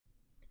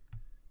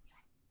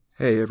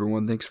Hey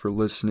everyone, thanks for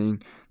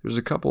listening. There's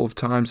a couple of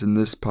times in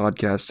this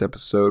podcast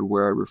episode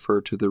where I refer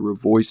to the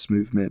Revoice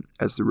movement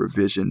as the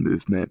Revision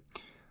movement.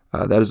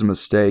 That is a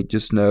mistake.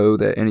 Just know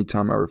that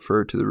anytime I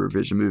refer to the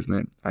Revision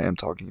movement, I am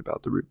talking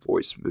about the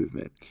Revoice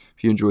movement.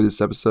 If you enjoy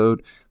this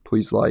episode,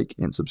 please like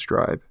and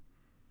subscribe.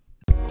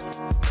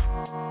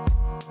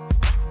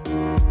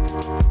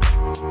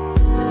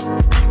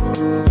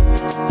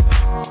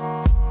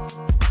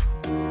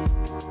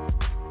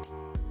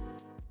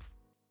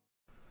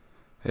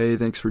 Hey,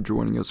 thanks for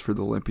joining us for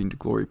the Limping to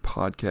Glory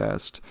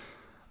podcast.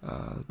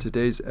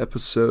 Today's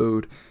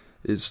episode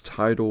is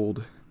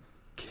titled,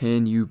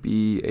 Can You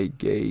Be a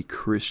Gay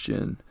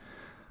Christian?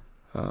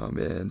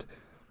 And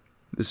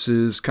this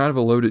is kind of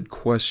a loaded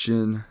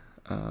question,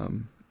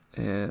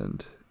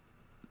 and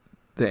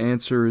the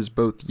answer is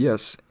both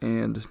yes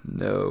and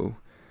no.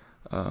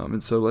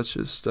 And so let's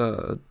just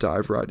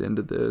dive right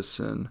into this.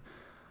 And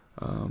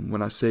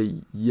when I say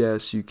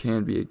yes, you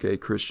can be a gay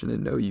Christian,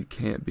 and no, you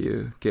can't be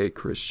a gay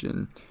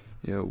Christian,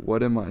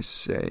 what am I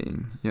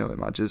saying?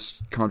 Am I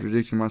just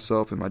contradicting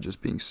myself? Am I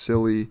just being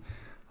silly?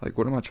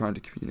 What am I trying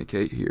to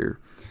communicate here?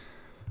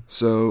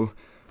 So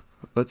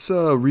let's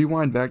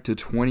rewind back to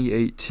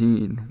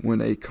 2018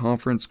 when a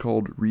conference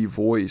called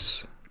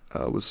Revoice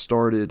was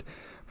started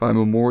by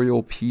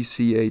Memorial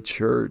PCA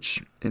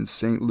Church in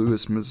St.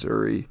 Louis,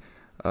 Missouri,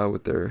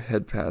 with their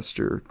head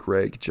pastor,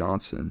 Greg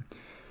Johnson.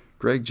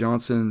 Greg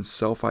Johnson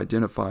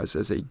self-identifies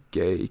as a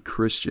gay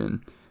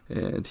Christian,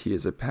 and he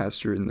is a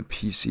pastor in the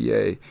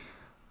PCA.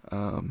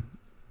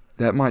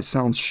 That might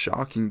sound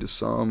shocking to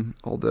some,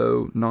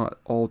 although not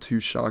all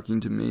too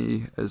shocking to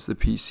me, as the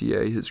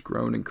PCA has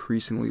grown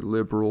increasingly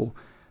liberal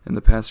in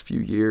the past few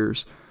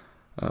years.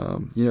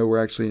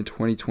 We're actually in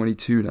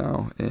 2022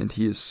 now, and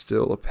he is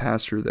still a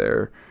pastor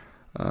there,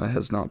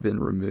 has not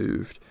been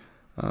removed.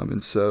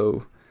 And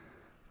so,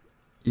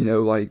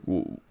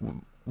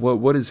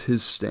 what is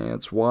his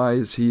stance? Why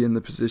is he in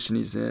the position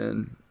he's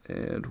in?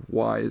 And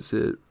why is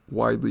it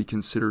widely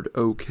considered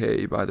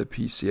okay by the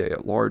PCA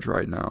at large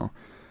right now?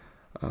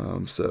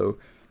 So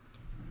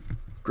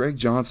Greg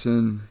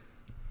Johnson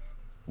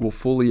will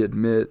fully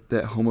admit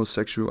that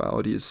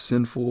homosexuality is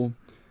sinful,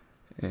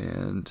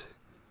 and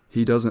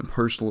he doesn't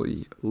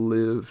personally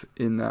live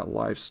in that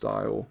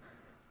lifestyle.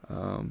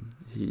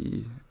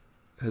 He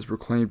has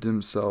proclaimed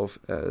himself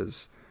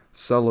as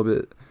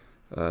celibate,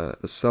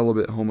 a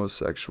celibate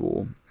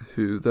homosexual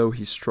who, though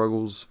he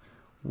struggles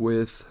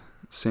with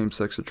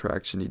same-sex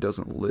attraction, he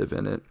doesn't live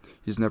in it.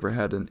 He's never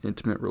had an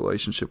intimate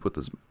relationship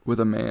with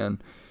a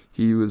man.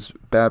 He was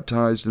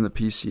baptized in the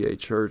PCA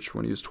church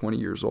when he was 20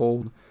 years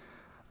old,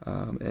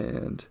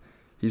 and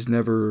he's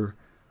never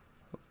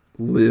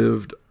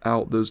lived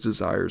out those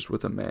desires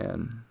with a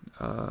man.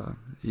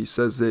 He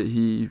says that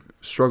he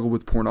struggled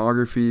with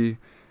pornography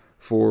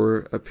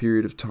for a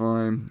period of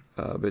time,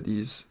 but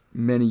he's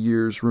many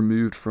years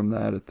removed from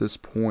that at this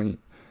point.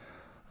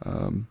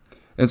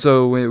 And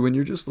so when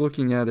you're just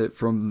looking at it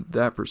from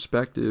that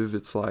perspective,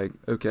 it's like,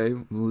 okay,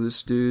 well,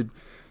 this dude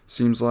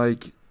seems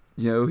like,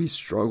 he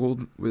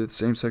struggled with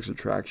same-sex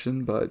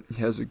attraction, but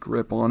he has a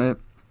grip on it.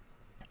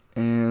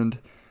 And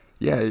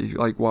yeah,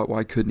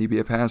 why couldn't he be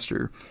a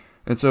pastor?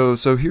 And so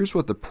here's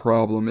what the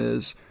problem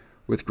is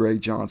with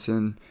Greg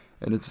Johnson,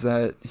 and it's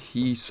that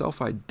he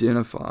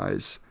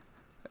self-identifies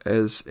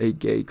as a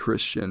gay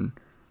Christian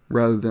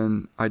rather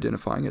than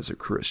identifying as a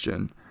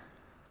Christian.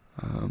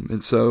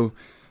 And so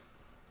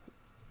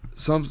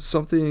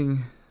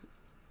something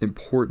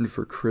important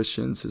for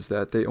Christians is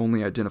that they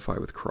only identify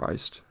with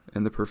Christ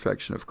and the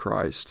perfection of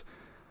Christ.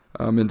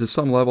 And to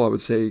some level, I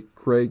would say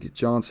Greg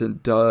Johnson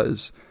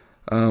does,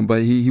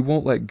 but he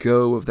won't let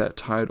go of that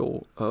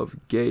title of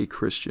gay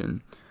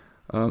Christian.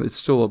 It's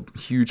still a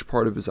huge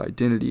part of his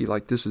identity.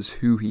 This is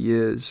who he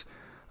is.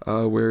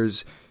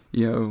 Whereas,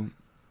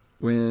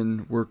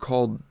 when we're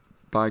called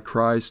by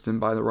Christ and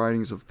by the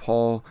writings of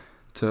Paul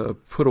to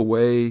put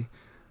away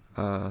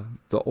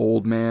the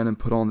old man and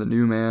put on the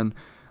new man,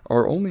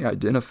 our only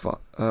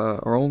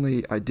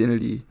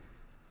identity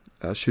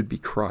should be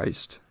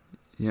Christ.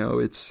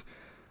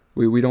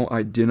 We don't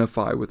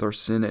identify with our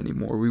sin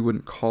anymore. We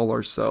wouldn't call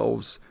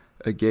ourselves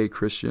a gay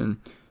Christian.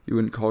 You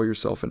wouldn't call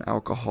yourself an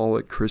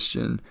alcoholic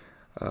Christian.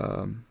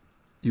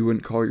 You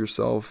wouldn't call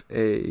yourself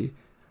a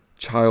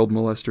child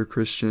molester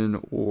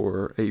Christian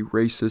or a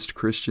racist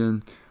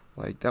Christian.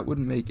 That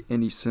wouldn't make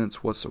any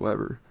sense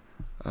whatsoever.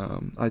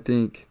 I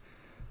think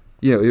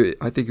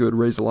it would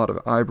raise a lot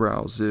of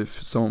eyebrows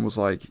if someone was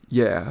like,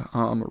 yeah,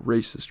 I'm a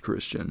racist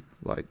Christian.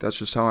 That's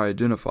just how I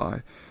identify.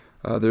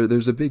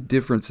 There's a big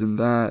difference in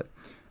that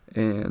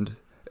and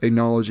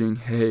acknowledging,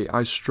 hey,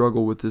 I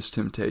struggle with this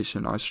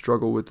temptation. I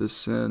struggle with this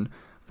sin,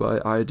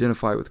 but I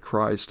identify with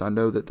Christ. I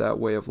know that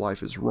way of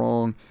life is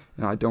wrong,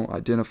 and I don't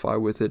identify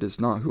with it. It's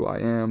not who I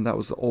am. That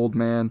was the old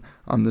man.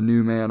 I'm the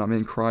new man. I'm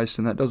in Christ,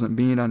 and that doesn't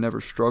mean I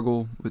never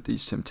struggle with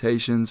these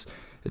temptations.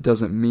 It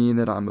doesn't mean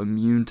that I'm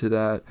immune to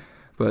that.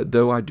 But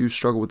though I do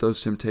struggle with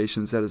those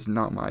temptations, that is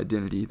not my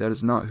identity. That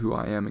is not who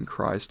I am in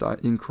Christ.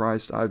 In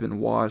Christ, I've been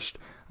washed.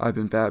 I've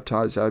been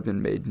baptized. I've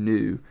been made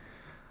new.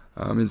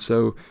 And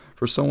so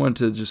for someone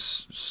to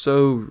just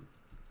so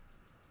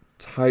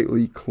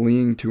tightly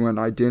cling to an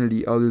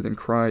identity other than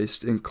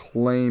Christ and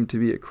claim to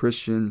be a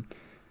Christian,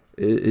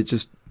 it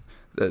just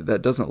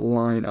that doesn't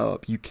line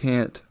up. You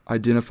can't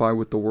identify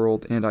with the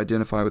world and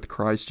identify with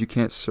Christ. You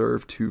can't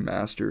serve two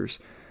masters.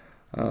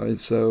 And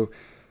so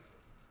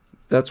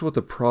that's what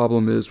the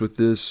problem is with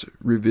this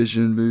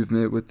revision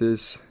movement, with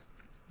this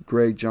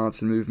Greg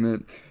Johnson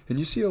movement. And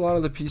you see a lot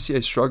of the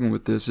PCA struggling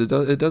with this. It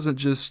doesn't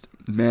just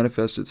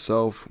manifest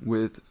itself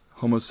with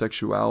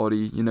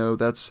homosexuality.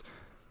 That's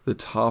the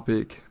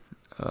topic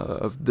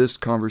of this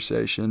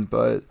conversation.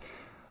 But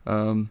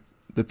the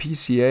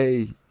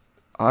PCA,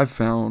 I've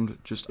found,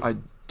 just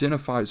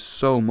identifies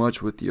so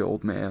much with the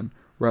old man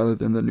rather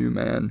than the new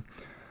man.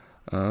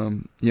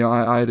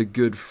 I had a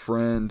good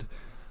friend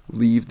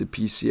leave the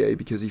PCA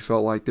because he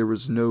felt like there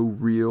was no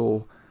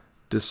real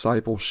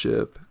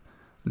discipleship,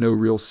 no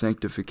real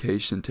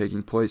sanctification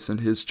taking place in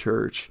his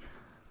church,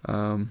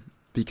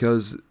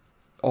 because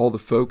all the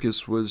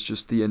focus was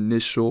just the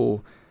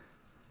initial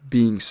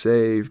being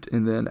saved,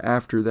 and then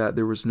after that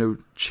there was no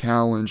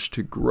challenge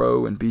to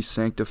grow and be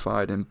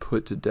sanctified and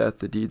put to death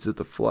the deeds of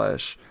the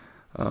flesh.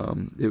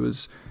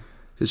 His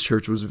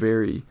church was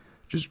very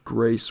just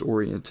grace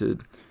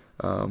oriented,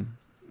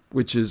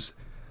 which is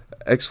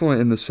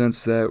excellent in the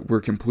sense that we're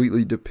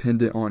completely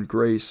dependent on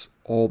grace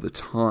all the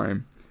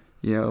time.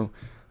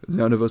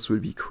 None of us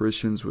would be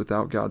Christians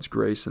without God's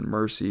grace and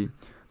mercy.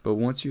 But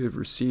once you have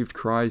received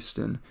Christ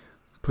and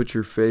put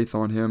your faith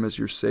on Him as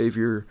your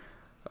Savior,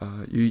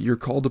 you're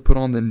called to put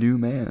on the new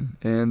man,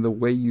 and the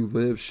way you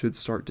live should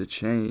start to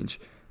change.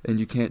 And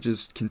you can't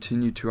just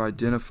continue to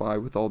identify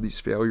with all these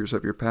failures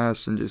of your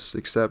past and just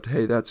accept,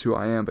 hey, that's who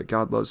I am, but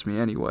God loves me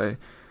anyway.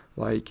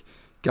 Like,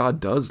 God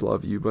does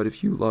love you, but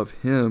if you love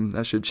Him,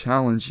 that should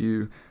challenge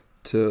you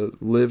to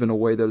live in a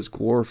way that is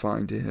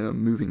glorifying to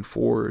Him moving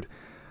forward.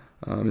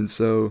 This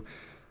is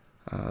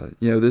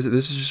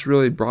just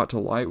really brought to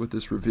light with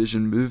this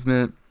revision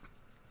movement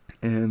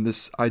and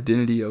this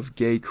identity of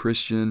gay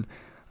Christian.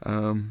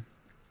 That's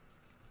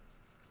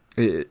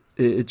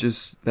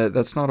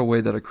not a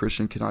way that a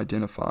Christian can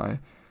identify.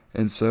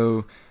 And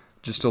so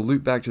just to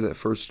loop back to that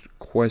first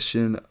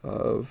question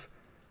of,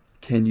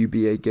 can you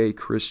be a gay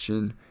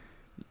Christian?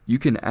 You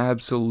can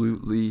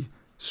absolutely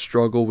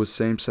struggle with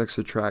same-sex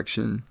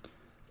attraction,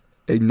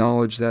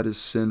 acknowledge that is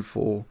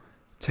sinful,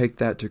 take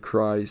that to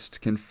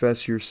Christ,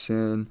 confess your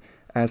sin,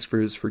 ask for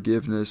His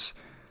forgiveness,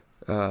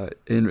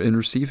 and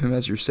receive Him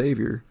as your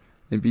Savior,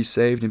 and be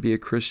saved and be a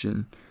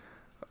Christian.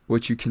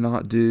 What you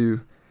cannot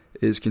do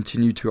is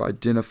continue to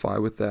identify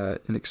with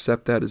that and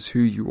accept that as who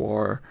you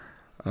are,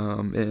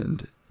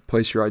 and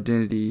place your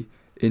identity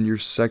in your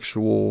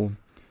sexual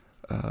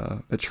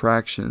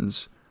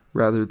attractions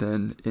rather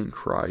than in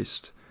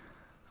Christ.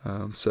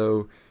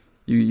 So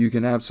you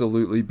can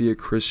absolutely be a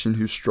Christian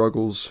who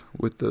struggles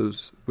with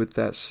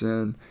that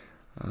sin.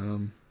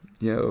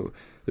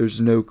 There's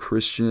no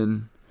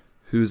Christian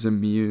who's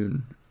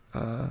immune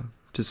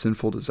to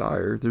sinful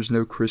desire. There's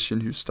no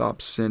Christian who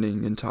stops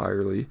sinning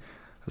entirely.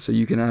 So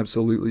you can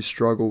absolutely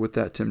struggle with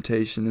that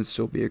temptation and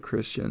still be a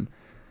Christian.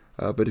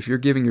 But if you're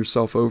giving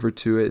yourself over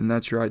to it and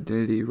that's your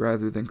identity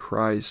rather than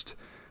Christ,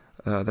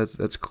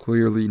 that's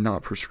clearly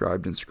not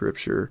prescribed in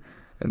Scripture,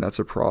 and that's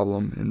a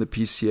problem. And the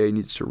PCA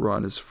needs to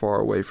run as far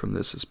away from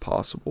this as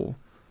possible.